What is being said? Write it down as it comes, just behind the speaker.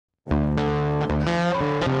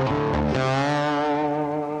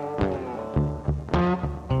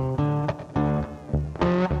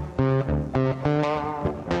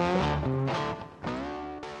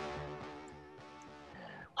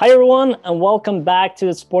Hi, everyone, and welcome back to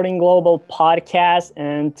the Sporting Global podcast.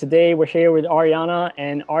 And today we're here with Ariana.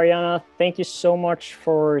 And Ariana, thank you so much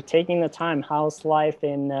for taking the time. How's life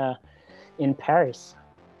in Paris?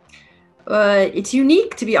 It's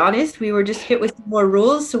unique, to be honest. We were just hit with some more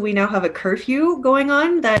rules, so we now have a curfew going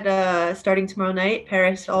on that starting tomorrow night,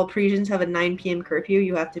 Paris, all Parisians have a 9 p.m. curfew.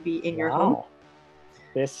 You have to be in your home. Wow,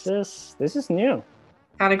 this is new.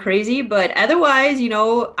 Kind of crazy, but otherwise,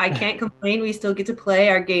 I can't complain. We still get to play.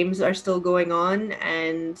 Our games are still going on,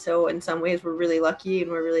 and so in some ways, we're really lucky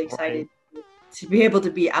and we're really Right. excited to be able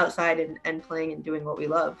to be outside and playing and doing what we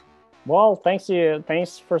love. Well, thanks you.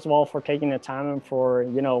 Thanks first of all for taking the time and for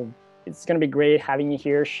it's gonna be great having you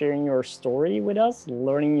here, sharing your story with us,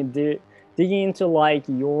 learning digging into like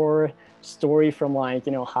your story from like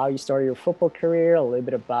how you started your football career, a little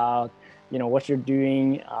bit about what you're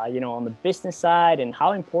doing, on the business side, and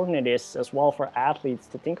how important it is as well for athletes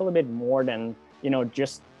to think a little bit more than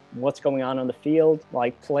just what's going on the field,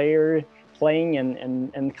 like player playing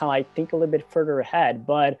and kind of like think a little bit further ahead.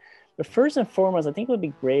 But first and foremost, I think it would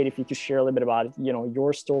be great if you could share a little bit about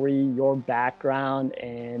your story, your background,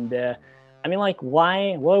 and I mean, like,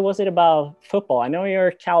 why? What was it about football? I know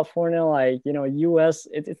you're California, like U.S.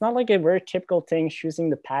 It's not like a very typical thing choosing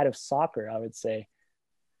the path of soccer, I would say.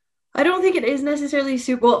 I don't think it is necessarily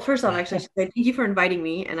super. Well, first off, actually, thank you for inviting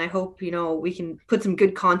me, and I hope we can put some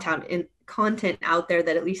good content out there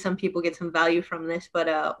that at least some people get some value from this. But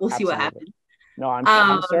we'll see what Absolutely. happens. No, I'm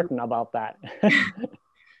Um, certain about that.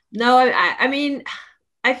 no, I mean,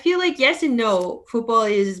 I feel like yes and no. Football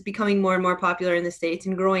is becoming more and more popular in the States,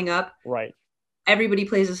 and growing up, Right. everybody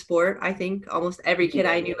plays a sport. I think almost every kid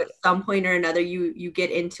Yeah, I yeah, knew at some point or another, you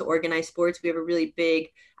get into organized sports. We have a really big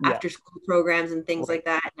yeah. after school programs and things Right. like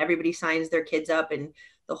that. And everybody signs their kids up, and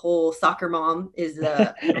the whole soccer mom is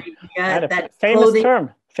the And idea a that famous clothing.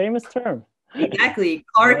 term. Famous term. Exactly.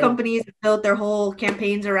 Car Right. companies have built their whole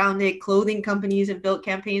campaigns around it. Clothing companies have built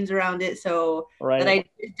campaigns around it. So that Right. idea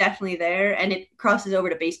is definitely there. And it crosses over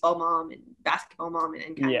to baseball mom and basketball mom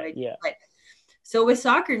and kind of Yeah, idea. yeah. But so with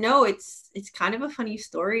soccer, no, it's kind of a funny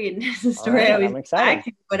story, and it's a All story I right. always I'm go excited. back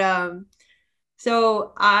to. But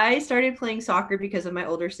so I started playing soccer because of my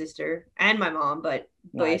older sister and my mom, but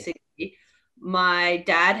Nice. basically my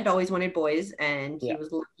dad had always wanted boys, and he Yeah.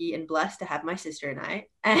 was lucky and blessed to have my sister and I.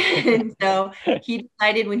 And so he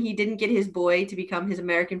decided when he didn't get his boy to become his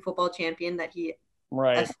American football champion that he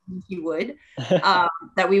Right. assumed he would, um,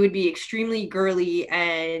 that we would be extremely girly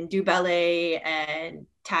and do ballet and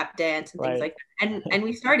tap dance and things Right. like that. And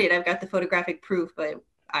we started. I've got the photographic proof, but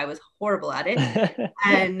I was horrible at it.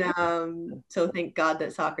 And so thank God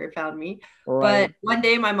that soccer found me. But Right. one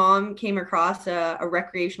day my mom came across a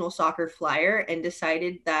recreational soccer flyer and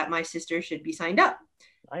decided that my sister should be signed up.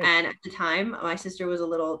 Nice. And at the time, my sister was a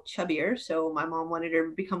little chubbier, so my mom wanted her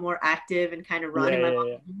to become more active and kind of run. Yeah, And my yeah, mom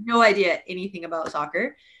yeah. had no idea anything about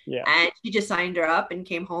soccer. Yeah. And she just signed her up and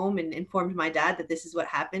came home and informed my dad that this is what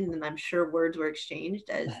happened. And I'm sure words were exchanged,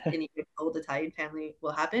 as any good old Italian family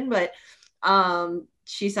will happen. But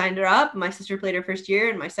she signed her up. My sister played her first year,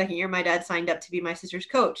 and my second year, my dad signed up to be my sister's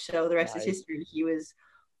coach. So the rest is Nice. history. He was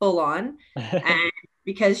full on. And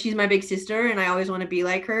because she's my big sister and I always want to be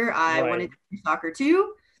like her, I wanted Right. to do soccer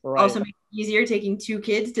too. Also Right. makes it easier taking two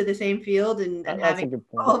kids to the same field and That's a having good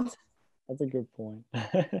point. involved. That's a good point.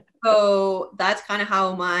 So that's kind of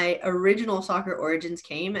how my original soccer origins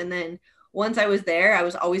came. And then once I was there, I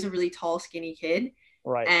was always a really tall, skinny kid.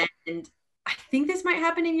 Right. And I think this might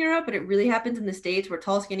happen in Europe, but it really happens in the States where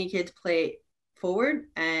tall, skinny kids play forward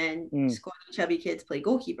and Mm. squatty, chubby kids play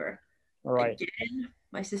goalkeeper. Right. Again,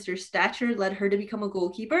 my sister's stature led her to become a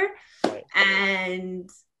goalkeeper. Right. And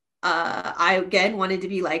I again wanted to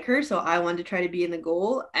be like her, so I wanted to try to be in the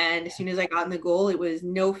goal. And as soon as I got in the goal, it was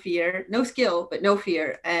no fear, no skill, but no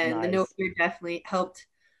fear. And the no Nice. fear definitely helped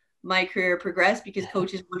my career progress because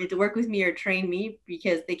coaches wanted to work with me or train me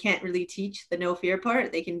because they can't really teach the no fear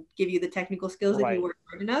part. They can give you the technical skills if you Right. work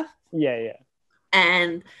hard enough. Yeah, yeah.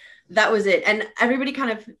 And that was it. And everybody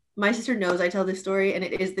kind of, my sister knows I tell this story and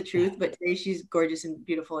it is the truth, but today she's gorgeous and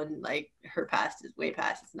beautiful and like her past is way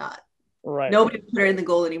past. It's not, Right, nobody right. put her in the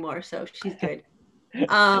goal anymore, so she's good.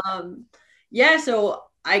 Um, yeah, so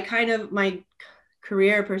I kind of my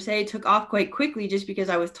career per se took off quite quickly just because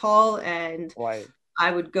I was tall and Right.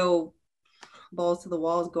 I would go balls to the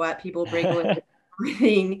walls, go at people, break away,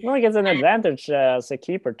 everything. Well, like it's an advantage as a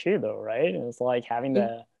keeper too, though, right? It's like having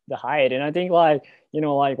And the height, and I think like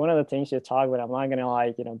like one of the things you talk about. I'm not gonna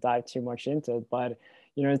like dive too much into it, but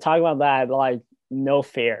talk about that like no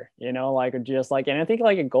fear, like just like, and I think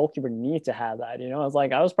like a goalkeeper needs to have that. It's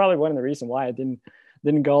like I was probably one of the reasons why I didn't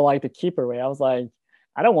go like the keeper way. I was like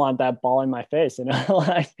I don't want that ball in my face, you know,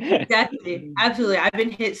 like Exactly. Absolutely. I've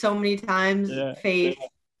been hit so many times, yeah, face,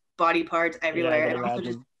 body parts yeah, I everywhere. can And also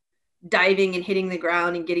just imagine. diving and hitting the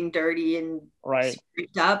ground and getting dirty and Right.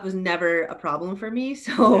 scraped up was never a problem for me. Yeah.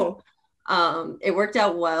 So it worked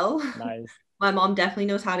out well. Nice. My mom definitely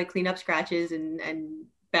knows how to clean up scratches and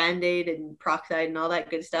band-aid and peroxide and all that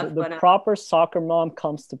good stuff. The But proper soccer mom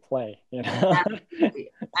comes to play, you know.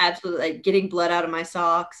 absolutely, absolutely, like getting blood out of my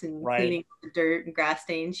socks and Right. cleaning the dirt and grass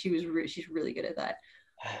stains. She's really good at that.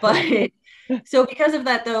 But so because of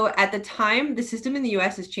that, though, at the time, the system in the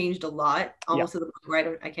U.S. has changed a lot, Yeah. almost to the point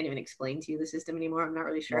where I can't even explain to you the system anymore. I'm not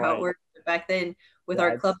really sure how it Right. works. But back then, with Yeah,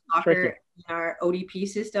 our club it's tricky. soccer and our ODP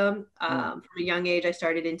system, Mm. from a young age, I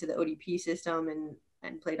started into the ODP system and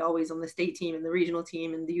played always on the state team and the regional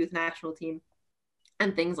team and the youth national team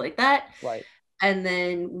and things like that. Right. And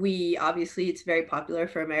then we obviously, it's very popular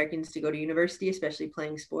for Americans to go to university, especially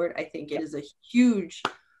playing sport. I think it Yep. is a huge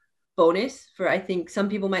bonus for, I think some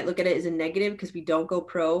people might look at it as a negative because we don't go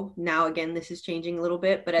pro. Now, again, this is changing a little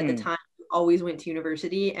bit, but at the Mm. time, we always went to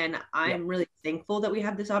university. And Yep. I'm really thankful that we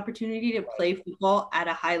have this opportunity to Right. play football at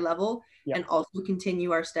a high level Yep. and also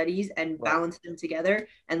continue our studies and Right. balance them together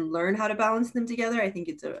and learn how to balance them together. I think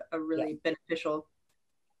it's a Yeah. really beneficial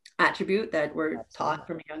attribute that we're Absolutely. taught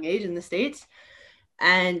from a young age in the States.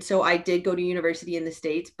 And so I did go to university in the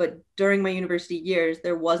States, but during my university years,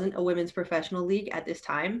 there wasn't a women's professional league at this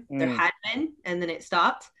time. There Mm. had been, and then it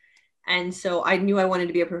stopped. And so I knew I wanted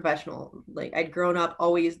to be a professional. Like I'd grown up,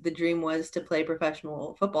 always the dream was to play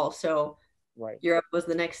professional football. So Right. Europe was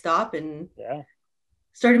the next stop and Yeah.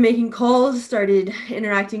 started making calls, started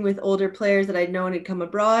interacting with older players that I'd known had come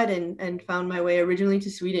abroad and found my way originally to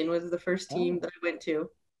Sweden was the first team Oh. that I went to.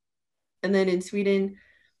 And then in Sweden,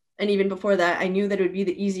 and even before that, I knew that it would be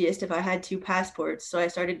the easiest if I had two passports. So I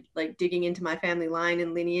started like digging into my family line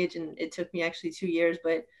and lineage, and it took me actually 2 years,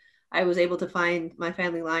 but I was able to find my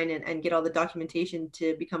family line and get all the documentation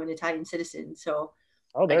to become an Italian citizen. So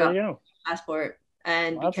Oh, I there got you go. my passport,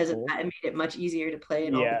 and Well, that's because of cool. that, it made it much easier to play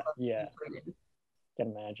in all the Yeah. clubs Yeah. we played in.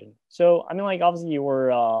 Can imagine. So, I mean, like, obviously, you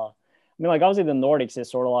were, I mean, like, obviously, the Nordics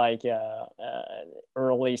is sort of like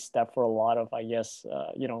early step for a lot of, I guess,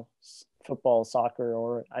 you know, football, soccer,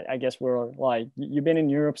 or I guess we're like, you've been in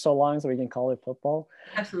Europe so long, so we can call it football.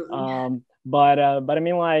 Absolutely. But I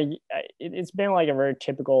mean, like, it's been like a very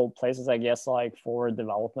typical places, I guess, like for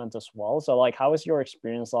development as well. So, like, how was your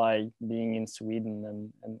experience like being in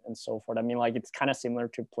Sweden and so forth? I mean, like, it's kind of similar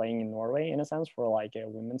to playing in Norway in a sense for like a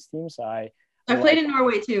women's team. So I I played like. in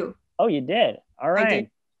Norway too. Oh, you did. All I did. right. What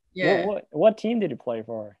Yeah. what what team did you play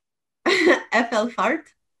for? FL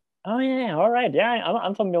Fart. Oh yeah. All right. Yeah,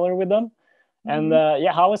 I'm familiar with them. And Mm-hmm.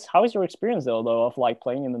 yeah, how was your experience though of like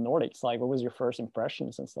playing in the Nordics? Like, what was your first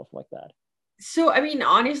impressions and stuff like that? So, I mean,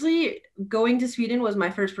 honestly, going to Sweden was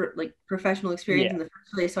my first like professional experience Yeah. in the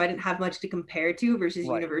first place. So I didn't have much to compare to versus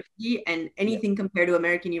Right. university, and Yep. anything compared to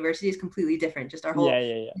American university is completely different. Just our Yeah. whole Yeah.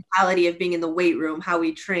 Yeah. mentality of being in the weight room, how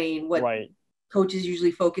we train, what Right. coaches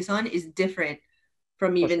usually focus on is different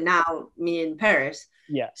from For even sure. now me in Paris.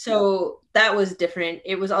 Yeah. So that was different.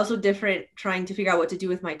 It was also different trying to figure out what to do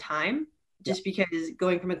with my time, Yeah. just because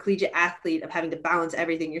going from a collegiate athlete of having to balance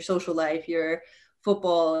everything, your social life, your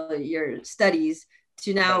football, your studies,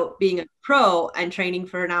 to Right. now being a pro and training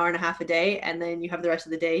for an hour and a half a day, and then you have the rest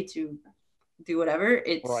of the day to do whatever.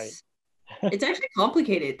 Right. It's actually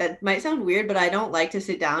complicated. That might sound weird, but I don't like to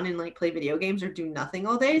sit down and like play video games or do nothing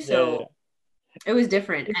all day. Yeah. Yeah. So it was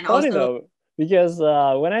different. It's And funny also, though because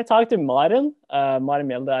when I talked to Maren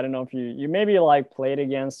Mjelde, I don't know if you maybe like played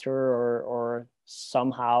against her or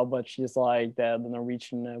somehow, but she's like the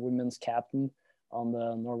Norwegian women's captain on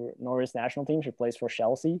the Norway's national team. She plays for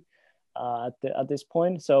Chelsea at this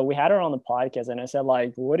point. So we had her on the podcast, and I said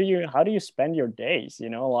like, how do you spend your days? You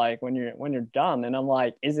know, like when you're done. And I'm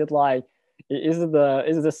like, is it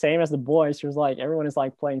the same as the boys? She was like, everyone is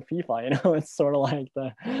like playing FIFA, you know. It's sort of like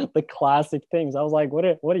the classic things. I was like, what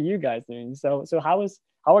are you guys doing? So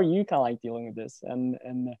how are you kind of like dealing with this? And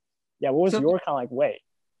yeah, what was so your kind of like way?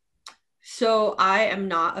 so I am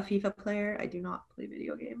not a FIFA player. I do not play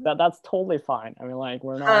video games. That's totally fine. I mean, like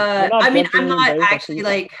we're not I mean, I'm judging you not based on actually FIFA.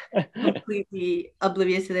 like completely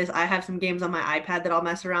oblivious to this. I have some games on my iPad that I'll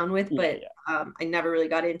mess around with, Yeah, but yeah, I never really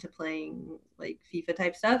got into playing like FIFA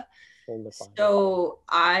type stuff. totally fine. So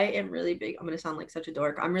I am really big. I'm going to sound like such a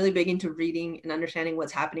dork. I'm really big into reading and understanding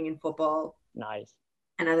what's happening in football Nice.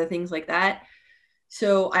 and other things like that.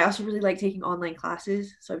 So I also really like taking online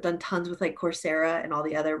classes. So I've done tons with like Coursera and all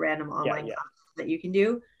the other random Yeah, online yeah, classes that you can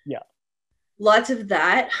do. yeah, Lots of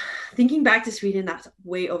that. Thinking back to Sweden, that's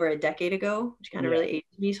way over a decade ago, which kind of yeah. really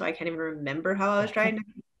aged me. So I can't even remember how I was trying to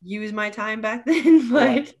use my time back then,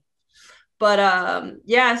 Right. but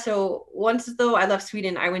yeah, so once though I left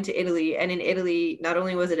Sweden, I went to Italy, and in Italy, not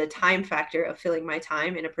only was it a time factor of filling my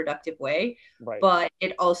time in a productive way, Right. but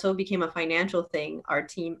it also became a financial thing. Our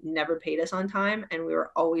team never paid us on time, and we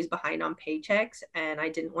were always behind on paychecks, and I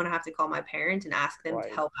didn't want to have to call my parents and ask them to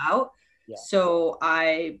Right. help out. Yeah. So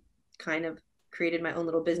I kind of created my own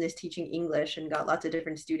little business teaching English and got lots of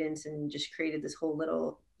different students and just created this whole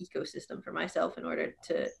little ecosystem for myself in order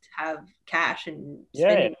to have cash and Yeah.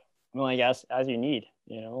 Yeah. spending. I mean, like as you need,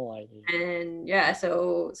 you know, like And yeah,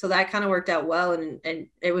 so that kind of worked out well, and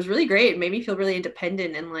it was really great. It made me feel really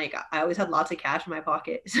independent, and like I always had lots of cash in my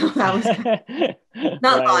pocket. So that was kind of,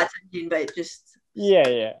 not right. lots, I mean, but just Yeah,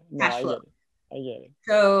 yeah. No, cash I flow. get it. I get it.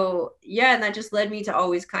 So yeah, and that just led me to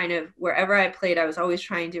always kind of, wherever I played, I was always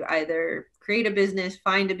trying to either create a business,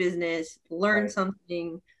 find a business, learn Right.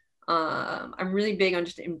 something. I'm really big on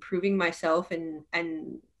just improving myself, and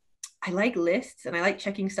I like lists and I like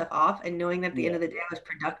checking stuff off and knowing that at the end Yeah. of the day I was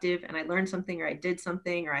productive and I learned something or I did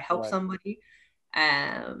something or I helped Right. somebody.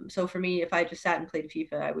 So for me, if I just sat and played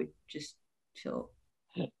FIFA, I would just chill.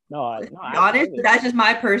 No, To no, be honest, absolutely. but that's just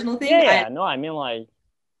my personal Yeah, thing. yeah. No, I mean, like,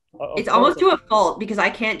 It's of course. almost to a fault because I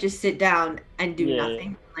can't just sit down and do Yeah,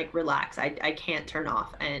 nothing, like relax. I can't turn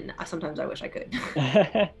off, and sometimes I wish I could.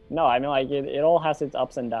 yeah. No, I mean, like, it all has its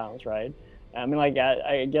ups and downs, right? I mean, like,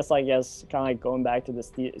 I guess, kind of like going back to the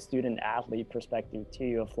student athlete perspective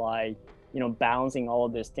too, of like, balancing all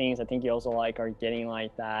of these things. I think you also like are getting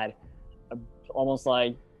like that, uh, almost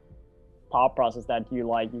like thought process that you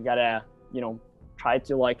gotta, try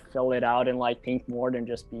to like fill it out and like think more than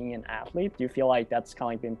just being an athlete. Do you feel like that's kind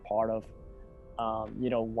of like been part of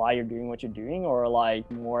why you're doing what you're doing, or like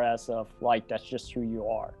more as of like that's just who you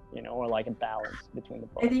are, or like a balance between the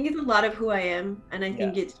I both? think it's a lot of who I am, and I Yeah.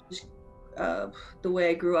 think it's just uh, the way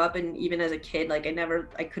I grew up, and even as a kid, like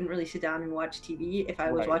I couldn't really sit down and watch TV. If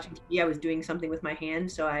I was Right. watching TV, I was doing something with my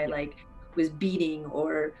hands, so I Yeah. like was beating,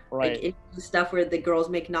 or like Right. it's the stuff where the girls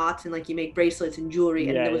make knots and like you make bracelets and jewelry,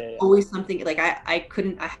 and Yeah, there was yeah, always something like I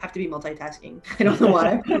couldn't. I have to be multitasking. I don't know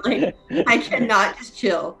why. Like yeah. I cannot just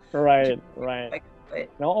chill. Just, Right, right.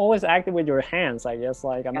 but Always active with your hands, I guess.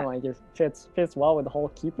 Like, I mean, yeah. like it fits well with the whole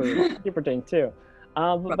keeper thing too.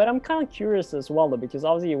 But I'm kind of curious as well, though, because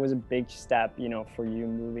obviously it was a big step, for you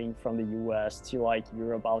moving from the U.S. to like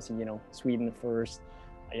Europe. Obviously, Sweden first,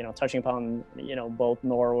 touching upon both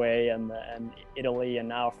Norway and Italy and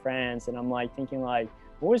now France. And I'm like thinking like,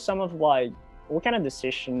 what was some of like what kind of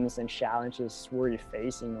decisions and challenges were you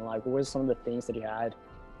facing? Like, what was some of the things that you had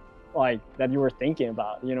like that you were thinking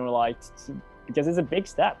about? Like because it's a big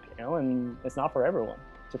step, and it's not for everyone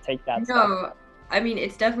to take that step. No, I mean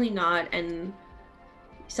it's definitely not, and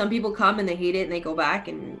some people come and they hate it and they go back,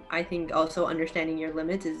 and I think also understanding your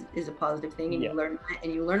limits is a positive thing, and Yeah,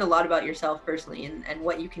 you learn a lot about yourself personally, and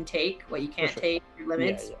what you can take, what you for can't sure. take, your Yeah,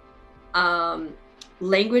 limits. yeah. um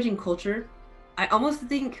Language and culture, I almost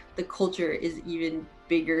think the culture is even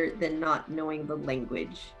bigger than not knowing the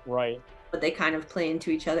language, Right. but they kind of play into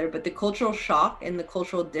each other. But the cultural shock and the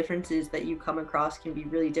cultural differences that you come across can be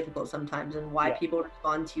really difficult sometimes, and why Yeah. people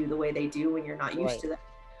respond to you the way they do when you're not used Right. to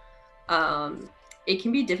them. It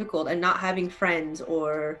can be difficult, and not having friends,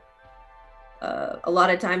 or a lot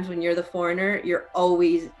of times when you're the foreigner, you're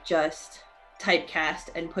always just typecast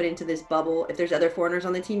and put into this bubble. If there's other foreigners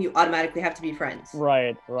on the team, you automatically have to be friends.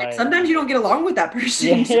 Right. And Right. sometimes you don't get along with that Yeah. person.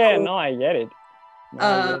 Yeah. So, No, I get it. No,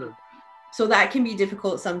 I um, get it. so that can be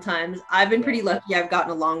difficult sometimes. I've been Yeah. pretty lucky. I've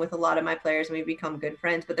gotten along with a lot of my players and we've become good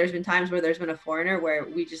friends. But there's been times where there's been a foreigner where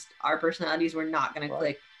our personalities were not going to Right.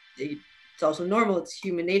 click. It's also normal. It's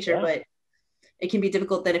human nature, Yeah. but it can be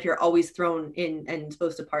difficult then if you're always thrown in and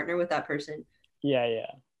supposed to partner with that person. Yeah.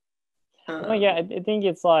 Yeah. No, yeah, Um, I think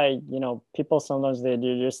it's like, people sometimes they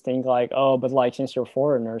do just think like, oh, but like since you're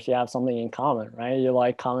foreigners, you have something in common, right? You're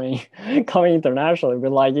like coming coming internationally,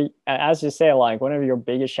 but like as you say, like one of your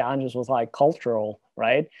biggest challenges was like cultural,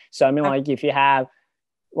 right? So I mean, like if you have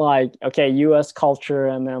like okay, US culture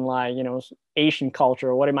and then like Asian culture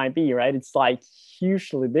or what it might be, right? It's like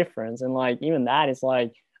hugely different, and like even that is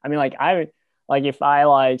like I mean like I like if I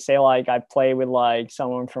like say like I play with like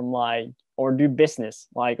someone from like or do business,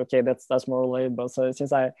 like okay, that's more relatable. So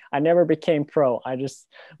since I never became pro, I just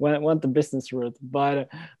went the business route. But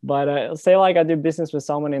say like I do business with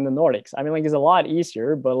someone in the Nordics, I mean like it's a lot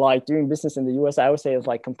easier, but like doing business in the US, I would say is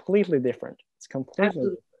like completely different. It's completely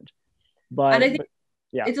Absolutely. different. And I think But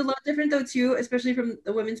yeah. it's a lot different though too, especially from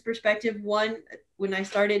the women's perspective. One, when I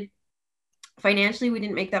started financially we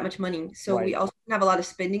didn't make that much money, so we also didn't have a lot of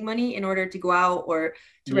spending money in order to go out or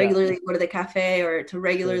to regularly go to the cafe or to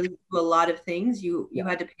regularly do a lot of things. You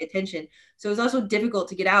had to pay attention, so it was also difficult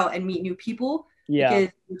to get out and meet new people because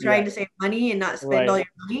you're trying to save money and not spend all your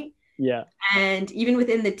money. And even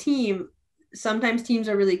within the team, sometimes teams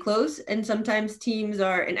are really close and sometimes teams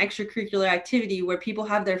are an extracurricular activity where people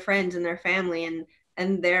have their friends and their family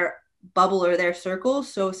and their bubble or their circle.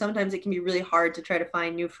 So sometimes it can be really hard to try to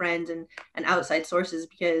find new friends and outside sources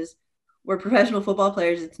because we're professional football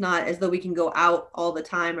players. It's not as though we can go out all the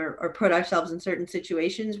time or put ourselves in certain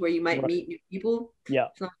situations where you might meet new people.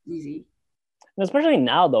 It's not easy. And especially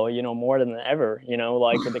now though, more than ever,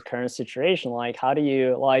 like with the current situation, like how do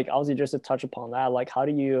you, like obviously just to touch upon that, like how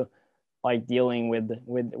do you like dealing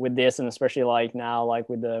with this, and especially like now, like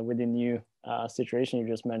with the new situation you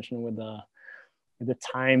just mentioned with the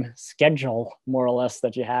time schedule more or less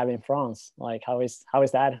that you have in France, like how is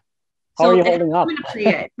that? How are you holding up?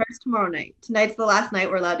 First tomorrow night. Tonight's the last night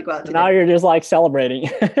we're allowed to go out. Now you're just like celebrating.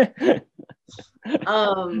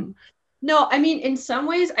 No, I mean, in some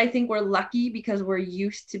ways, I think we're lucky because we're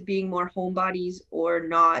used to being more homebodies or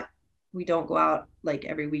not. We don't go out like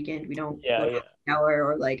every weekend. We don't go to hour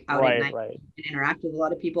or like out at night and interact with a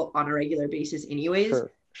lot of people on a regular basis anyways,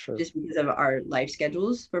 just because of our life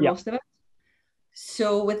schedules for most of us.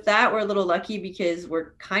 So with that, we're a little lucky because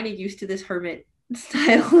we're kind of used to this hermit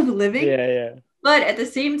style of living. But at the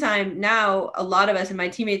same time, now a lot of us and my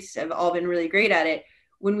teammates have all been really great at it.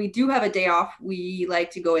 When we do have a day off, we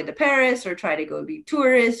like to go into Paris or try to go be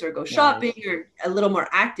tourists or go shopping or a little more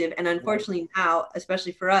active. And unfortunately now,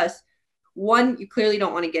 especially for us, one, you clearly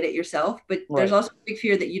don't want to get it yourself, but there's also a big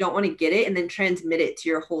fear that you don't want to get it and then transmit it to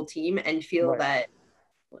your whole team and feel that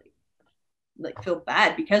like feel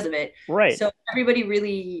bad because of it. So everybody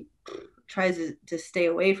really tries to stay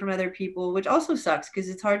away from other people, which also sucks because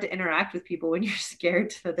it's hard to interact with people when you're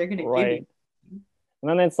scared that they're going to give you. And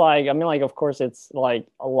then it's like, I mean, like, of course, it's like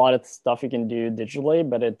a lot of stuff you can do digitally,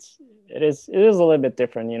 but it is a little bit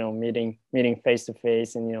different, meeting face to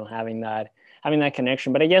face and, having that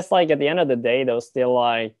connection. But I guess like at the end of the day, though, still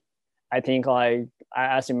like, I think like,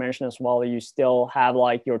 as you mentioned as well, you still have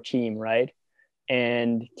like your team, right?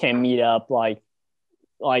 And can meet up like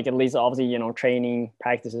at least obviously, training,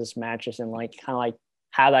 practices, matches, and like kind of like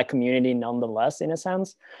have that community nonetheless in a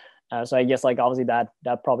sense. So I guess like obviously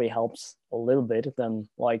that probably helps a little bit than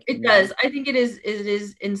like it does. I think it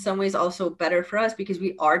is in some ways also better for us because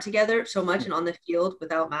we are together so much and on the field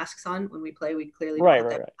without masks on. When we play, we clearly don't have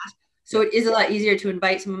that mask. So it is a lot easier to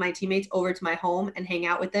invite some of my teammates over to my home and hang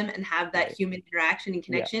out with them and have that human interaction and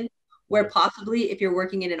connection. Where possibly if you're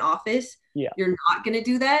working in an office, you're not going to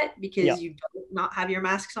do that because you don't not have your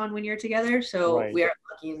masks on when you're together. So we are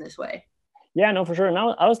lucky in this way. Yeah, no, for sure. Now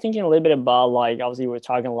I was thinking a little bit about like, obviously we're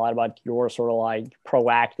talking a lot about your sort of like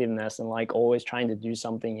proactiveness and like always trying to do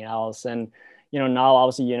something else. And, now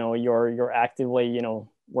obviously, you're actively,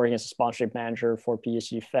 working as a sponsorship manager for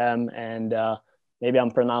PSG Femme. And maybe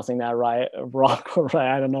I'm pronouncing that wrong or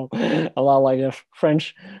right. I don't know. A lot like a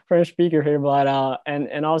French speaker here, but,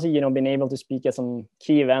 and obviously, being able to speak at some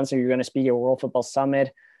key events. So you're going to speak at World Football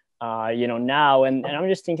Summit. Now, and I'm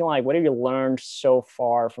just thinking like, what have you learned so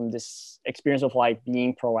far from this experience of like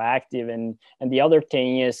being proactive? And the other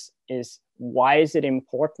thing is why is it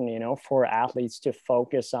important, for athletes to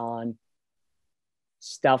focus on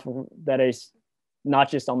stuff that is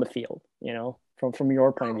not just on the field, from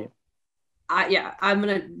your point of view? I'm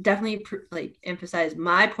going to definitely emphasize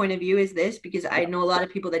my point of view is this, because I know a lot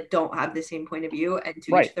of people that don't have the same point of view and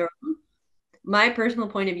to each their own. My personal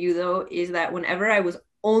point of view though, is that whenever I was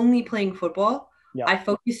only playing football, I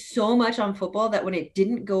focused so much on football that when it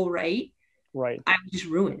didn't go right, I was just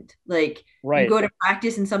ruined. Like you go to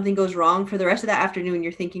practice and something goes wrong, for the rest of that afternoon,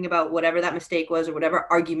 you're thinking about whatever that mistake was or whatever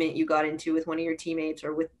argument you got into with one of your teammates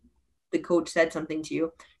or with the coach said something to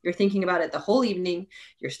you. You're thinking about it the whole evening.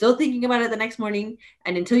 You're still thinking about it the next morning.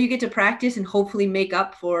 And until you get to practice and hopefully make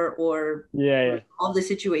up for all the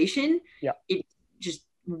situation, it just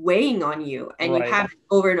weighing on you and you have it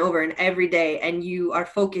over and over and every day, and you are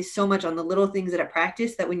focused so much on the little things at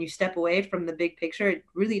practice that when you step away from the big picture, it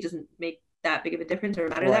really doesn't make that big of a difference or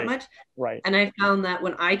matter that much. And I found that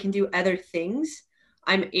when I can do other things,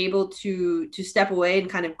 I'm able to step away and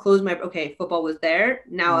kind of close my, football was there.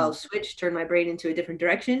 Now I'll switch, turn my brain into a different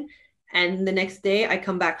direction. And the next day I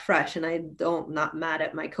come back fresh and not mad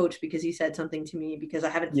at my coach because he said something to me because I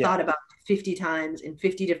haven't thought about it 50 times in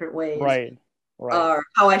 50 different ways. Or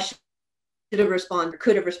how I should have responded,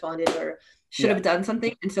 could have responded, or should have done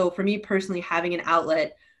something. And so for me personally, having an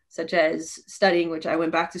outlet such as studying, which I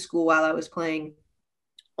went back to school while I was playing,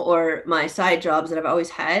 or my side jobs that I've always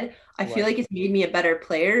had, I feel Right. like it's made me a better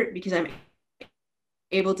player because I'm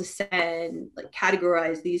able to send, like,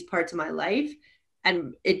 categorize these parts of my life,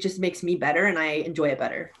 and it just makes me better and I enjoy it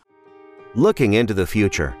better. Looking into the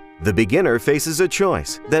future, the beginner faces a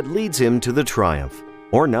choice that leads him to the triumph,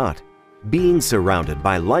 or not. Being surrounded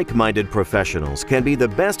by like-minded professionals can be the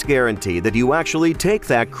best guarantee that you actually take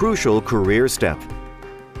that crucial career step.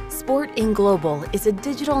 Sport in Global is a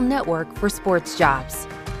digital network for sports jobs.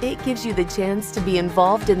 It gives you the chance to be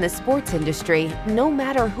involved in the sports industry no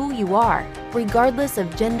matter who you are, regardless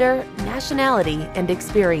of gender, nationality, and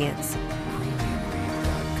experience.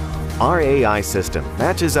 Our AI system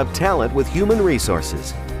matches up talent with human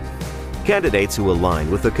resources. Candidates who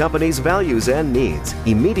align with the company's values and needs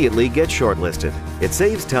immediately get shortlisted. It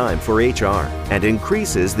saves time for HR and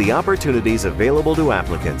increases the opportunities available to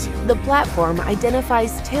applicants. The platform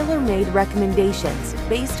identifies tailor-made recommendations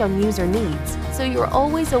based on user needs, so you're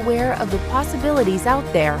always aware of the possibilities out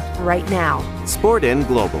there right now. SportIn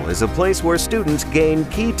Global is a place where students gain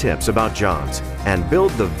key tips about jobs and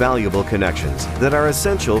build the valuable connections that are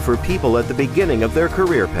essential for people at the beginning of their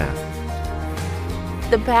career path.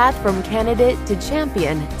 The path from candidate to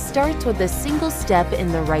champion starts with a single step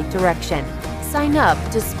in the right direction. Sign up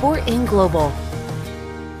to SportIn Global.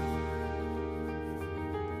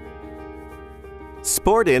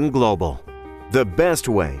 SportIn Global, the best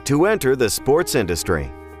way to enter the sports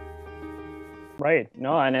industry. Right.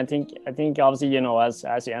 No, and I think obviously, you know, as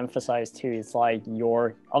you emphasize too, it's like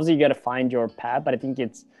obviously you got to find your path, but I think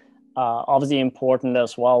it's obviously important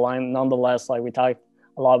as well. And nonetheless, like we talked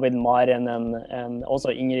a lot with Maren and also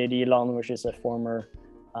Ingrid Iland, which is a former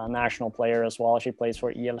national player as well. She plays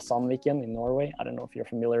for EL Sandviken in Norway. I don't know if you're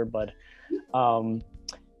familiar, but so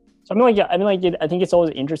I think it's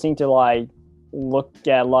always interesting to like look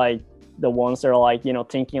at like the ones that are like, you know,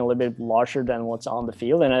 thinking a little bit larger than what's on the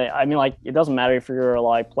field. And I mean, like, it doesn't matter if you're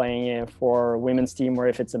like playing for women's team or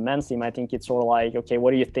if it's a men's team. I think it's sort of like, okay,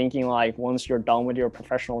 what are you thinking like once you're done with your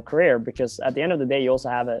professional career? Because at the end of the day, you also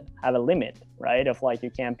have a limit, right? Of like,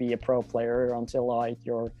 you can't be a pro player until like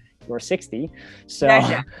you're 60. So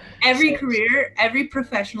Yeah. Every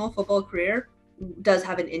professional football career does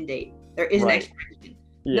have an end date. There is an expiration,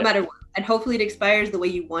 no matter what. And hopefully it expires the way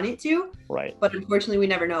you want it to. Right. But unfortunately, we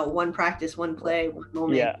never know. One practice, one play, one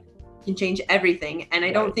moment can change everything. And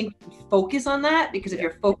I don't think we focus on that, because if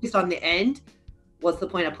you're focused on the end, what's the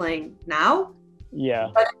point of playing now? Yeah.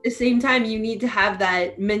 But at the same time, you need to have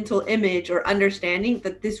that mental image or understanding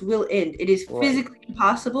that this will end. It is physically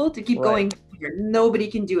impossible to keep going.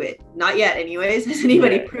 Nobody can do it. Not yet, anyways. Has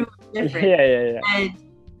anybody proved different? Yeah. And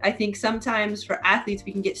I think sometimes for athletes,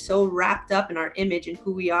 we can get so wrapped up in our image and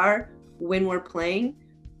who we are when we're playing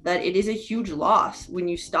that it is a huge loss when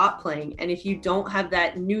you stop playing. And if you don't have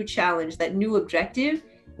that new challenge, that new objective,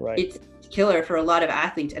 it's killer for a lot of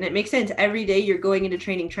athletes. And it makes sense. Every day you're going into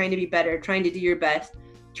training, trying to be better, trying to do your best,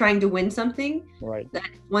 trying to win something. Right. That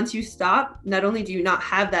once you stop, not only do you not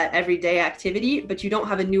have that everyday activity, but you don't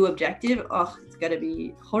have a new objective. Oh, it's got to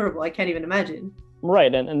be horrible. I can't even imagine.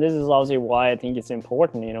 Right. And this is obviously why I think it's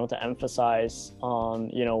important, you know, to emphasize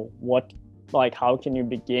on, you know, how can you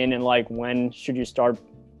begin and like when should you start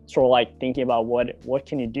sort of like thinking about what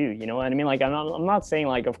can you do, you know? And I mean, like, I'm not saying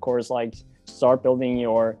like, of course, like start building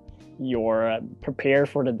your prepare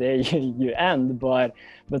for the day you end, but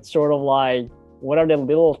sort of like, what are the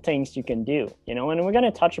little things you can do, you know? And we're going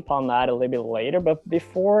to touch upon that a little bit later, but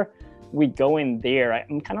before we go in there,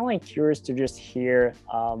 I'm kind of like curious to just hear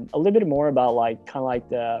a little bit more about like kind of like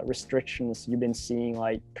the restrictions you've been seeing,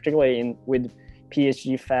 like particularly with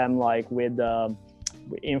PSG Femme, like with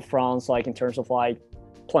in France, like in terms of like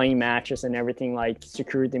playing matches and everything, like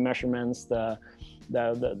security measurements, the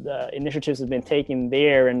initiatives have been taken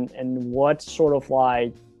there, and what sort of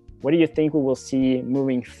like, what do you think we will see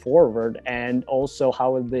moving forward, and also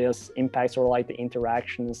how will this impact sort of like the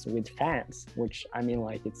interactions with fans, which I mean,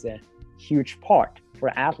 like, it's a huge part for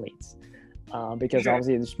athletes because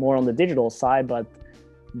obviously it's more on the digital side, but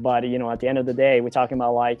you know, at the end of the day, we're talking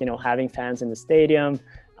about like, you know, having fans in the stadium,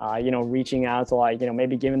 you know, reaching out to like, you know,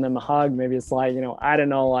 maybe giving them a hug, maybe it's like, you know, I don't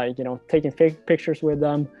know, like, you know, taking pictures with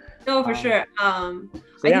them. No, for sure. I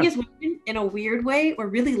think it's women, in a weird way, we're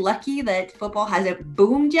really lucky that football hasn't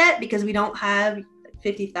boomed yet, because we don't have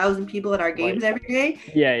 50,000 people at our games every day.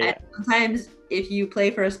 Yeah. And sometimes if you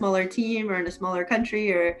play for a smaller team or in a smaller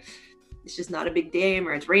country, or it's just not a big game,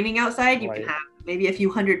 or it's raining outside, you can have maybe a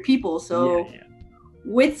few hundred people. So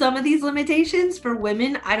with some of these limitations for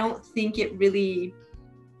women, I don't think it really,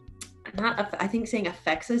 I think saying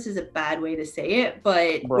affects us is a bad way to say it,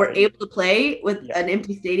 but we're able to play with an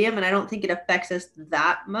empty stadium, and I don't think it affects us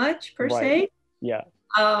that much per se. Yeah.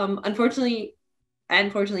 Unfortunately,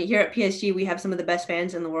 here at PSG, we have some of the best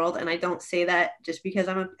fans in the world. And I don't say that just because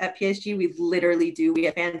I'm at PSG. We literally do. We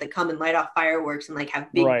have fans that come and light off fireworks and like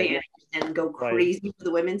have big banners and go crazy for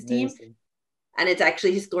the women's team. And it's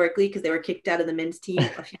actually historically because they were kicked out of the men's team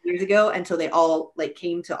a few years ago. And so they all like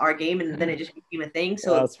came to our game and then it just became a thing.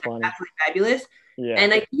 So that's it's funny. absolutely fabulous. Yeah.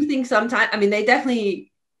 And I do think sometimes, I mean, they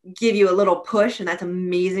definitely give you a little push and that's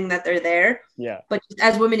amazing that they're there. Yeah. But just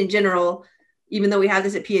as women in general, even though we have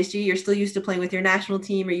this at PSG, you're still used to playing with your national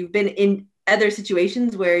team, or you've been in other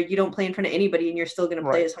situations where you don't play in front of anybody and you're still going to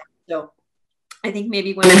play as hard. So I think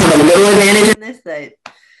maybe women have a little advantage in this, that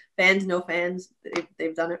fans, no fans,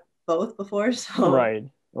 they've done it both before. So right.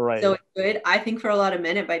 So it's good. I think for a lot of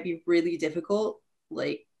men, it might be really difficult,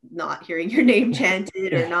 like not hearing your name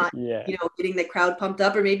chanted or not, getting the crowd pumped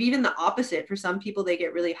up, or maybe even the opposite. For some people, they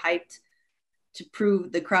get really hyped to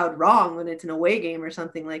prove the crowd wrong when it's an away game or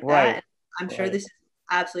something like that. And I'm sure this is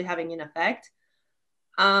absolutely having an effect.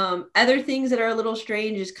 Other things that are a little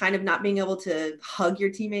strange is kind of not being able to hug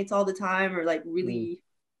your teammates all the time or like really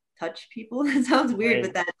touch people. That sounds weird,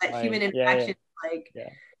 but that human interaction,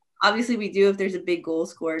 obviously we do if there's a big goal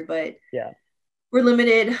scored, but we're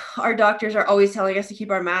limited. Our doctors are always telling us to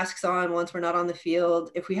keep our masks on once we're not on the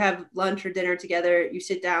field. If we have lunch or dinner together, you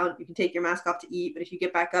sit down, you can take your mask off to eat, but if you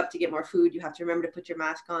get back up to get more food, you have to remember to put your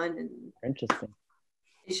mask on. And interesting.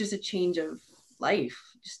 It's just a change of life.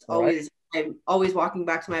 Just always, I'm always walking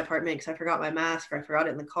back to my apartment because I forgot my mask or I forgot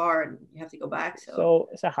it in the car and you have to go back. So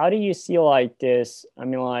how do you see like this? I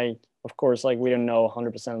mean, like, of course, like we don't know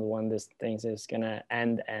 100% when this thing is going to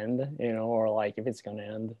end, or like if it's going to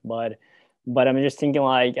end. But I'm just thinking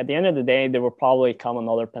like at the end of the day, there will probably come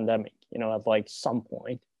another pandemic, at like some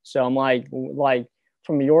point. So I'm like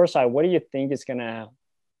from your side, what do you think is going to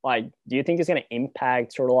do you think it's going to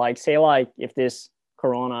impact sort of like, say like if this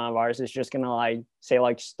coronavirus is just going to like, say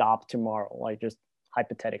like stop tomorrow, like just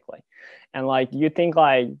hypothetically. And like, you think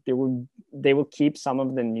like they will keep some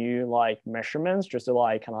of the new like measurements just to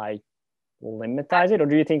like kind of like limitize it? Or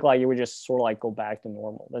do you think like it would just sort of like go back to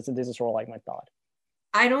normal? This is sort of like my thought.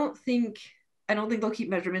 I don't think they'll keep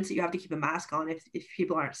measurements that you have to keep a mask on if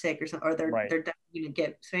people aren't sick or something, or they're definitely going to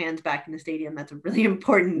get fans back in the stadium. That's a really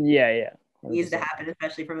important needs to happen,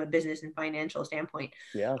 especially from a business and financial standpoint.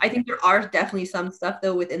 I think there are definitely some stuff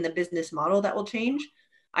though within the business model that will change.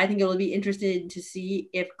 I think it will be interesting to see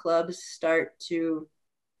if clubs start to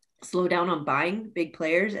slow down on buying big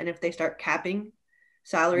players and if they start capping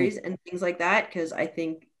salaries and things like that, because I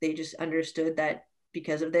think they just understood that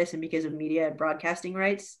because of this and because of media and broadcasting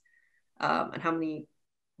rights and how many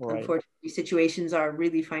unfortunately situations are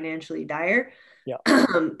really financially dire,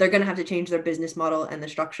 they're going to have to change their business model and the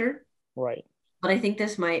structure. Right. But I think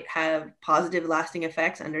this might have positive lasting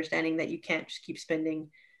effects, understanding that you can't just keep spending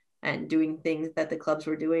and doing things that the clubs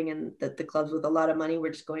were doing, and that the clubs with a lot of money were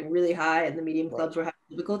just going really high and the medium clubs were having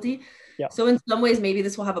difficulty. So in some ways, maybe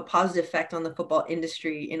this will have a positive effect on the football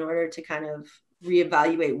industry in order to kind of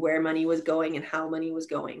reevaluate where money was going and how money was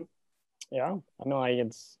going. Yeah. I mean, like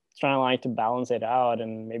it's trying like to balance it out,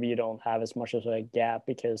 and maybe you don't have as much of a gap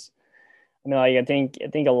because I mean, like I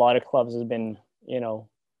think a lot of clubs have been,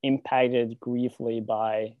 impacted griefully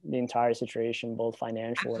by the entire situation, both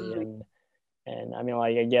financially and I mean,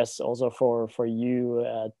 like I guess also for you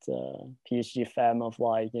at PSG Fem of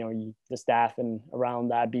like, the staff and around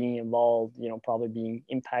that being involved, probably being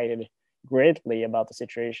impacted greatly about the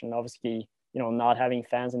situation. Obviously, not having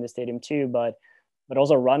fans in the stadium too, but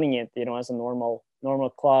also running it, as a normal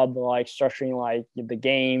club, like structuring like the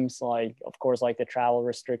games, like of course like the travel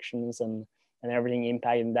restrictions and everything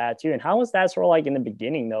impacting that too. And how was that sort of like in the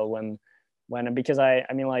beginning though, when because I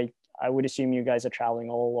mean like I would assume you guys are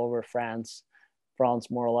traveling all over France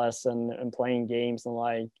more or less and playing games, and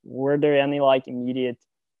like were there any like immediate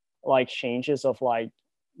like changes of like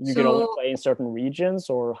you could only play in certain regions,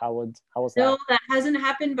 or how was that? No, that hasn't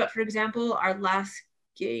happened. But for example, our last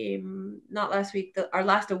game, not last week, our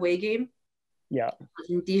last away game was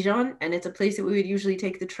in Dijon, and it's a place that we would usually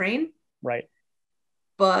take the train. Right.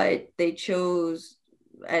 But they chose,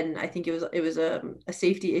 and I think it was a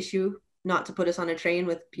safety issue not to put us on a train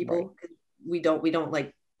with people. We don't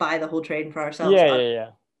like buy the whole train for ourselves. Yeah.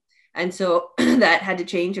 And so that had to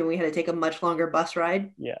change, and we had to take a much longer bus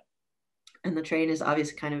ride. Yeah. And the train is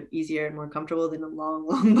obviously kind of easier and more comfortable than a long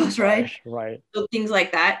bus ride. Right. So things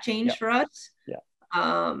like that changed for us.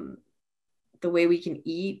 Yeah. The way we can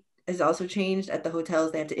eat has also changed. At the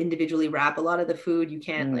hotels, they have to individually wrap a lot of the food. You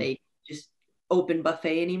can't like just open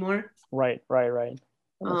buffet anymore. Right.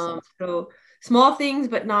 That makes sense. So small things,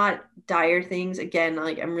 but not dire things. Again,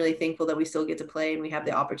 like I'm really thankful that we still get to play and we have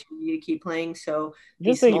the opportunity to keep playing. So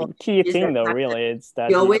Just these small the key is thing that though, time that really, it's that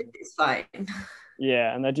deal you, with is fine.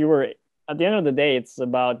 yeah, and that you were at the end of the day, it's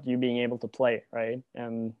about you being able to play, right?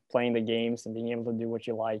 And playing the games and being able to do what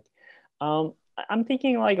you like. I'm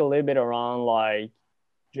thinking like a little bit around like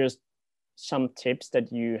just some tips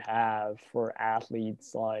that you have for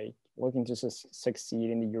athletes like looking to succeed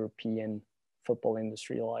in the European football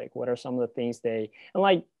industry. Like, what are some of the things they, and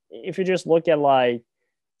like if you just look at like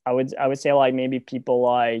I would say like maybe people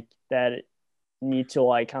like that need to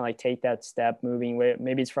like kind of like take that step moving with,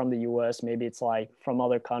 maybe it's from the US, maybe it's like from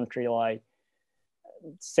other country, like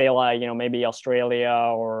say like, you know, maybe Australia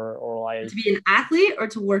or like, To be an athlete or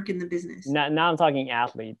to work in the business? now I'm talking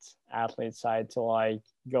athlete side, to like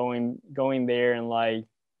going there and like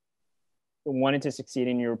wanting to succeed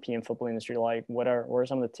in European football industry. Like what are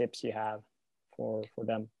some of the tips you have for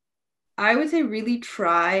them? I would say really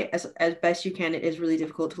try as best you can. It is really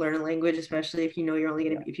difficult to learn a language, especially if you know you're only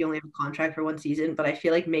going to if you only have a contract for one season. But I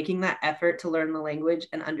feel like making that effort to learn the language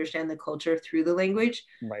and understand the culture through the language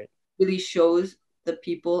Right. really shows the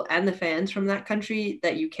people and the fans from that country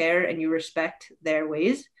that you care and you respect their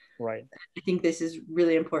ways. Right. I think this is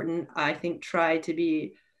really important. I think try to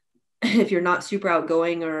be, if you're not super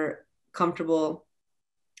outgoing or comfortable,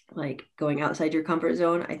 like going outside your comfort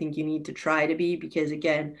zone, I think you need to try to be, because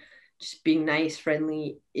again, just being nice,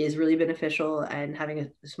 friendly is really beneficial, and having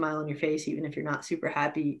a smile on your face, even if you're not super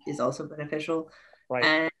happy, is also beneficial. Right.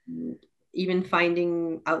 And even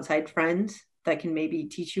finding outside friends that can maybe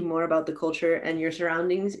teach you more about the culture and your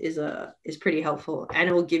surroundings is pretty helpful, and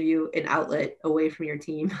it will give you an outlet away from your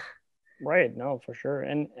team. Right. No, for sure.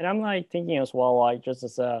 And I'm like thinking as well, like just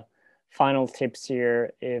as a final tips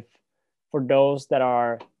here, if for those that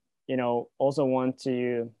are, you know, also want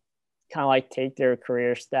to kind of like take their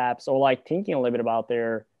career steps or like thinking a little bit about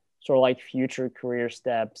their sort of like future career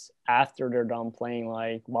steps after they're done playing,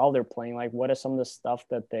 like while they're playing, like what are some of the stuff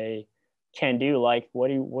that they can do? Like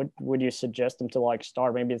what would you suggest them to like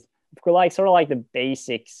start? Maybe it's like sort of like the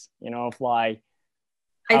basics, you know, of like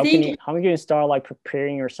I think how can you start like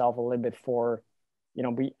preparing yourself a little bit for, you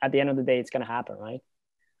know, at the end of the day it's gonna happen, right?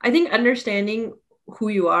 I think understanding who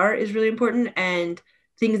you are is really important, and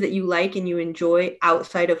things that you like and you enjoy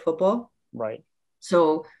outside of football. Right.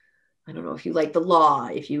 So I don't know if you like the law,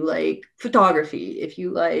 if you like photography, if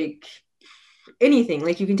you like anything,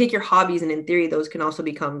 like you can take your hobbies and in theory those can also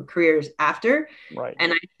become careers after. Right.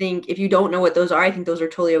 And I think if you don't know what those are, I think those are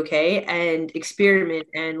totally okay, and experiment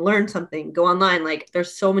and learn something, go online. Like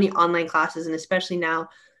there's so many online classes, and especially now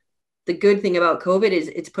the good thing about COVID is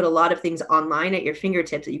it's put a lot of things online at your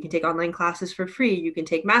fingertips, that you can take online classes for free. You can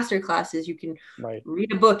take master classes. You can Right.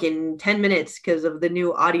 read a book in 10 minutes because of the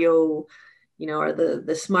new audio, you know, or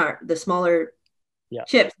the smaller Yeah.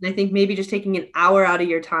 chips. And I think maybe just taking an hour out of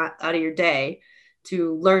your time, out of your day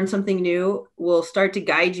to learn something new will start to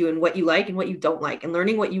guide you in what you like and what you don't like. And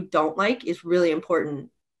learning what you don't like is really important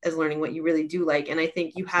as learning what you really do like. And I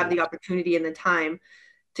think you have the opportunity and the time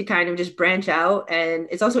to kind of just branch out, and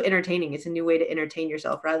it's also entertaining. It's a new way to entertain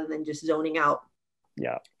yourself rather than just zoning out.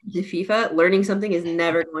 Yeah. The FIFA, learning something is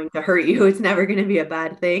never going to hurt you. It's never going to be a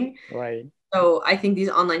bad thing. Right. So I think these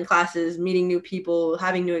online classes, meeting new people,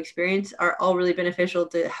 having new experience are all really beneficial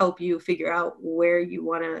to help you figure out where you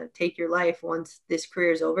want to take your life once this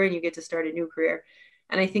career is over and you get to start a new career.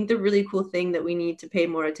 And I think the really cool thing that we need to pay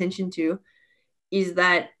more attention to is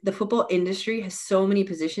that the football industry has so many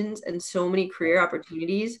positions and so many career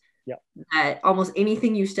opportunities that almost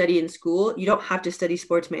anything you study in school, you don't have to study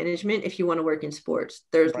sports management if you want to work in sports.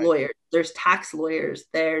 There's lawyers, there's tax lawyers,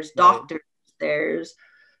 there's doctors, there's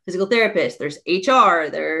physical therapists, there's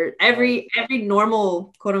HR, every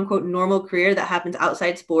normal, quote unquote, normal career that happens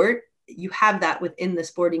outside sport, you have that within the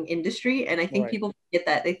sporting industry. And I think people forget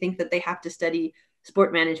that. They think that they have to study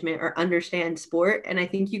sport management or understand sport. And I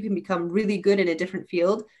think you can become really good in a different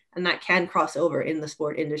field, and that can cross over in the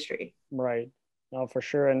sport industry. Right. No, for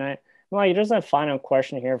sure. And well, just a final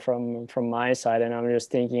question here from my side. And I'm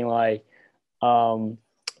just thinking like,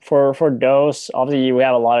 for those, obviously we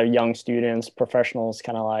have a lot of young students, professionals,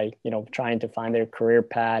 kind of like, you know, trying to find their career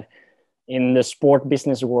path in the sport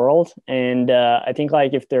business world. And I think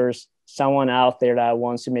like if there's someone out there that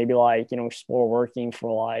wants to maybe like, you know, explore working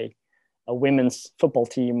for like a women's football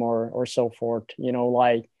team or so forth, you know,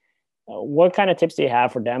 like what kind of tips do you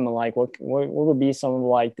have for them? And like, what would be some of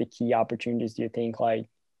like the key opportunities do you think like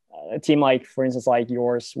a team like, for instance, like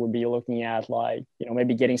yours would be looking at, like, you know,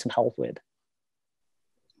 maybe getting some help with?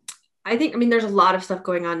 I mean, there's a lot of stuff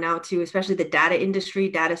going on now too, especially the data industry.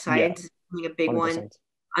 Data science is becoming a big 100%. One.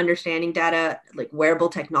 understanding data, like wearable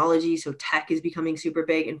technology. So tech is becoming super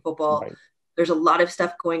big in football. Right. There's a lot of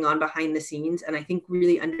stuff going on behind the scenes. And I think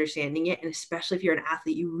really understanding it, and especially if you're an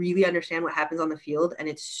athlete, you really understand what happens on the field. And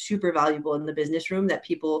it's super valuable in the business room that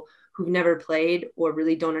people who've never played or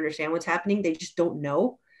really don't understand what's happening, they just don't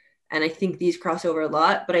know. And I think these cross over a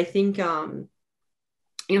lot. But I think,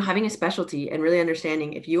 having a specialty and really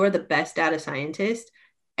understanding if you are the best data scientist,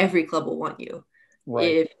 every club will want you.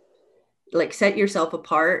 Right. If set yourself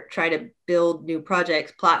apart, try to build new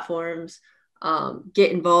projects, platforms,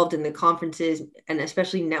 get involved in the conferences, and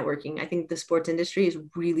especially networking. I think the sports industry is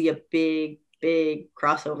really a big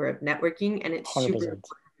crossover of networking, and it's 100%. super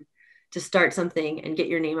important to start something and get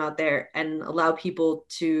your name out there and allow people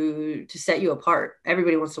to set you apart.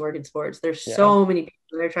 Everybody wants to work in sports. There's so many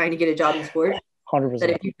people that are trying to get a job in sports 100%. that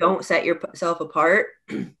if you don't set yourself apart,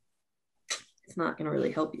 it's not going to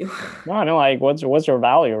really help you. No, I mean, like, what's your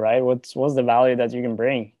value, right? What's the value that you can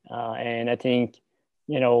bring? And I think,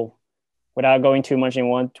 without going too much in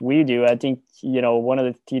what we do, I think, one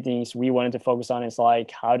of the key things we wanted to focus on is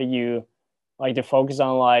like, how do you like to focus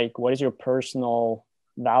on like, what is your personal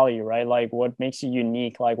value, right? Like, what makes you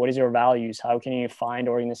unique? Like, what is your values? How can you find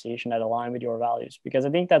organization that align with your values? Because I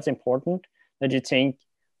think that's important, that you think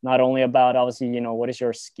not only about obviously, what is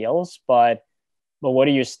your skills, but what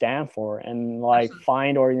do you stand for, and like Absolutely.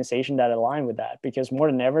 find organization that align with that. Because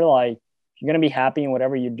more than ever, like, if you're going to be happy in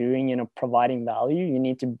whatever you're doing, providing value, you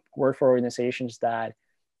need to work for organizations that,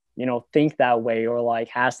 think that way, or like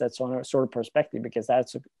has that sort of perspective, because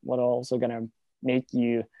that's what also going to make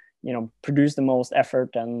you, produce the most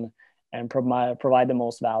effort and provide the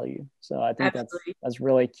most value. So I think Absolutely. that's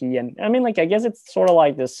really key. And I mean, like, I guess it's sort of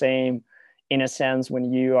like the same in a sense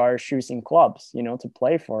when you are choosing clubs, to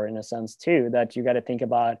play for, in a sense too, that you got to think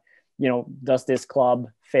about, does this club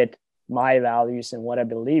fit my values and what I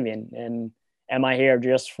believe in? And am I here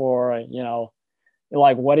just for,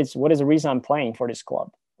 like, what is the reason I'm playing for this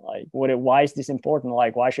club? Like, why is this important?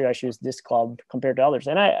 Like, why should I choose this club compared to others?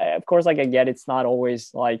 And I of course, like, I get it's not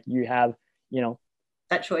always like you have,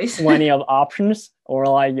 that choice, plenty of options, or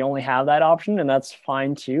like you only have that option, and that's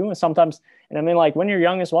fine too. And sometimes, and I mean, like, when you're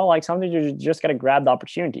young as well, like, sometimes you just got to grab the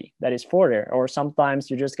opportunity that is for there, or sometimes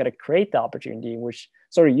you just got to create the opportunity, which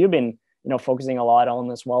sort of you've been, focusing a lot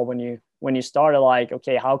on as well when you started, like,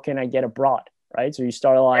 okay, how can I get abroad? Right. So you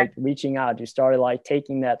started like reaching out, you started like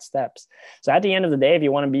taking that steps. So at the end of the day, if you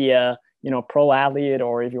want to be a, pro athlete,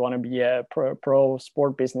 or if you want to be a pro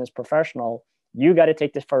sport business professional, you got to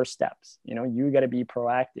take the first steps. You got to be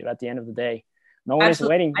proactive at the end of the day. No one is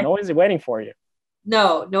waiting. No one is waiting for you.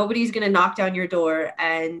 No, nobody's going to knock down your door.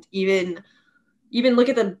 And even look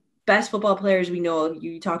at the best football players we know.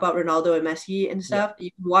 You talk about Ronaldo and Messi and stuff.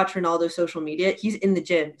 You can watch Ronaldo's social media. He's in the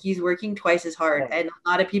gym. He's working twice as hard. And a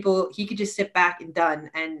lot of people, he could just sit back and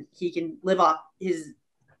done, and he can live off his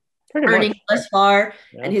earnings thus far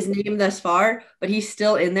and his name thus far, but he's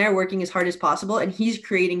still in there working as hard as possible, and he's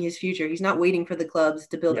creating his future. He's not waiting for the clubs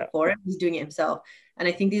to build it for him. He's doing it himself. And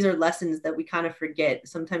I think these are lessons that we kind of forget.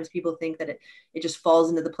 Sometimes people think that it just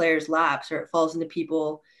falls into the players' laps, or it falls into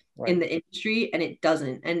people in the industry, and it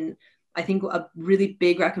doesn't. And I think a really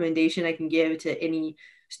big recommendation I can give to any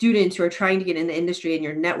students who are trying to get in the industry and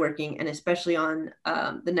you're networking, and especially on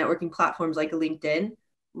the networking platforms like LinkedIn,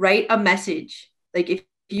 write a message. Like, if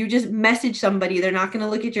you just message somebody, they're not going to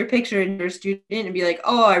look at your picture and you're a student and be like,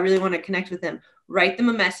 oh, I really want to connect with them. Write them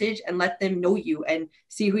a message and let them know you and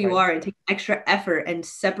see who you are, and take extra effort and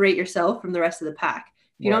separate yourself from the rest of the pack.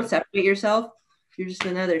 If you don't separate yourself, you're just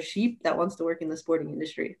another sheep that wants to work in the sporting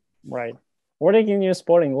industry. Right. Or they can use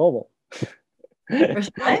Sporting Global.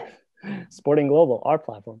 Sporting Global, our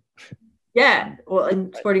platform. Yeah. Well,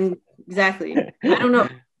 and Sporting, exactly. I don't know.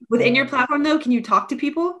 Within your platform though, can you talk to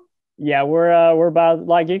people? Yeah, we're about,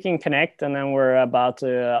 like, you can connect, and then we're about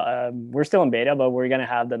to we're still in beta, but we're gonna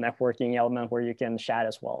have the networking element where you can chat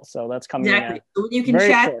as well. So that's coming. Exactly. So when you can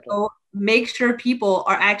chat, so make sure people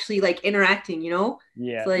are actually like interacting.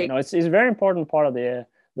 Yeah, it's a very important part of the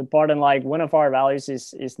part, and like one of our values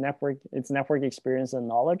is network. It's network experience and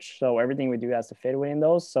knowledge. So everything we do has to fit within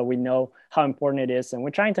those. So we know how important it is, and we're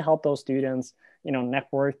trying to help those students,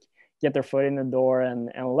 network, get their foot in the door,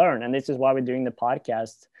 and learn. And this is why we're doing the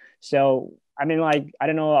podcast. So, I mean, like, I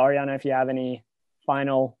don't know, Ariana, if you have any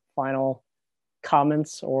final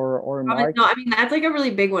comments or remarks. No, I mean, that's like a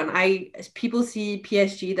really big one. People see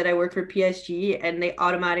PSG, that I work for PSG, and they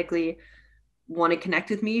automatically want to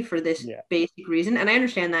connect with me for this basic reason. And I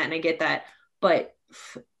understand that, and I get that,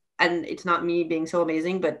 and it's not me being so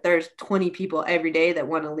amazing, but there's 20 people every day that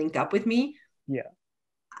want to link up with me. Yeah.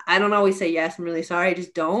 I don't always say yes. I'm really sorry. I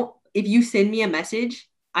just don't. If you send me a message,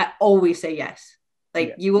 I always say yes.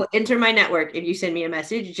 Like you will enter my network if you send me a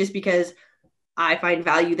message, just because I find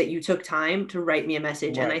value that you took time to write me a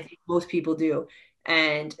message. Right. And I think most people do.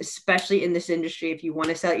 And especially in this industry, if you want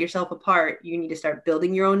to set yourself apart, you need to start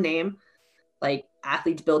building your own name. Like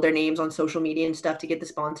athletes build their names on social media and stuff to get the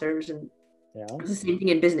sponsors. And it's the same thing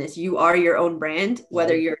in business. You are your own brand,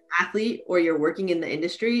 whether you're an athlete or you're working in the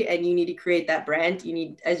industry, and you need to create that brand. You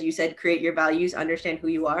need, as you said, create your values, understand who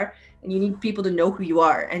you are, and you need people to know who you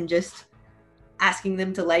are. And just asking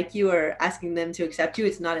them to like you or asking them to accept you,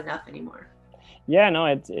 it's not enough anymore. Yeah,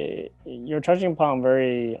 no, you're touching upon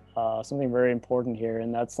something very important here,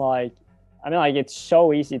 and that's like, I mean, like it's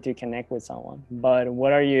so easy to connect with someone, but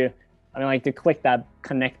what are you? I mean, like to click that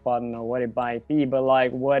connect button or what it might be, but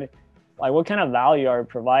like what kind of value are you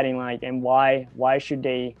providing? Like, and why should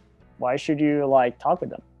you like talk with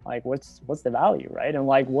them? Like, what's the value, right? And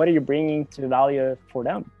like, what are you bringing to the value for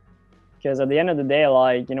them? Because at the end of the day,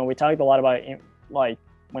 like, you know, we talked a lot about like.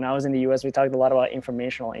 When I was in the US, we talked a lot about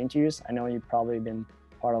informational interviews. I know you've probably been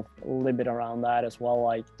part of a little bit around that as well,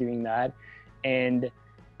 like doing that. And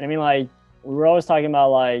I mean, like, we were always talking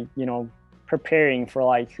about like, you know, preparing for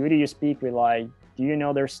like, who do you speak with? Like, do you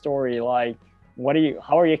know their story? Like,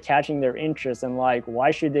 how are you catching their interest? And like, why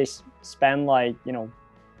should they spend like, you know,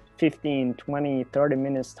 15, 20, 30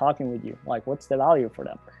 minutes talking with you? Like, what's the value for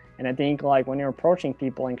them? And I think like when you're approaching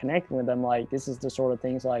people and connecting with them, like, this is the sort of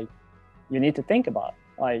things like you need to think about.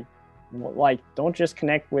 Like don't just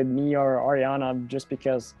connect with me or Ariana just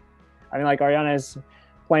because, I mean, like Ariana is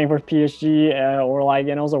playing for PSG or like,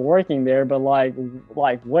 and also working there, but like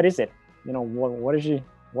what is it? You know, what is she?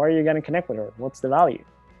 Why are you gonna connect with her? What's the value?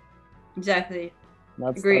 Exactly.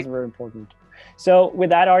 That's very important. So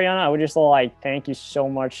with that, Ariana, I would just like thank you so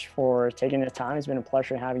much for taking the time. It's been a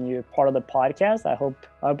pleasure having you part of the podcast. I hope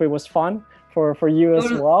it was fun for you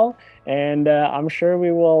as well, and I'm sure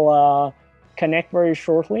we will connect very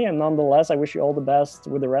shortly. And nonetheless, I wish you all the best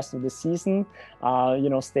with the rest of the season. You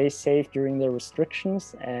know, stay safe during the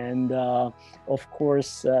restrictions, and of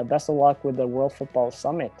course, best of luck with the World Football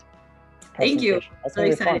Summit. Thank you. That's really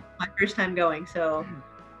excited. My first time going, so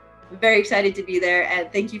I'm very excited to be there.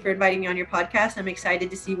 And thank you for inviting me on your podcast. I'm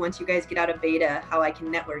excited to see once you guys get out of beta how I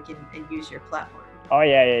can network and use your platform. Oh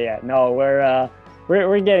yeah. No,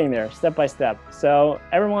 we're getting there step by step. So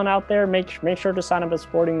everyone out there, make sure to sign up at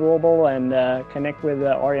Sporting Global and connect with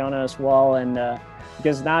Ariana as well, and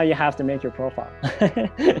because now you have to make your profile.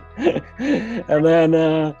 And then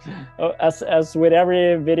as with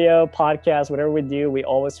every video podcast, whatever we do, we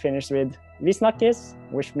always finish with "Vi snakkes,"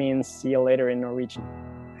 which means "see you later" in Norwegian.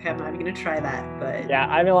 Okay, I'm not even gonna try that, but yeah,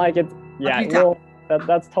 I mean, like it. Yeah,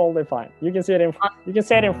 that's totally fine. You can say it in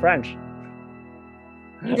French.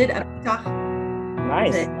 You did talk.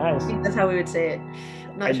 Nice. I think that's how we would say it.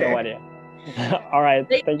 I'm not sure. No idea. All right.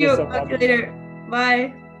 Thank you so much. Talk to you later.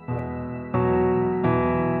 Bye.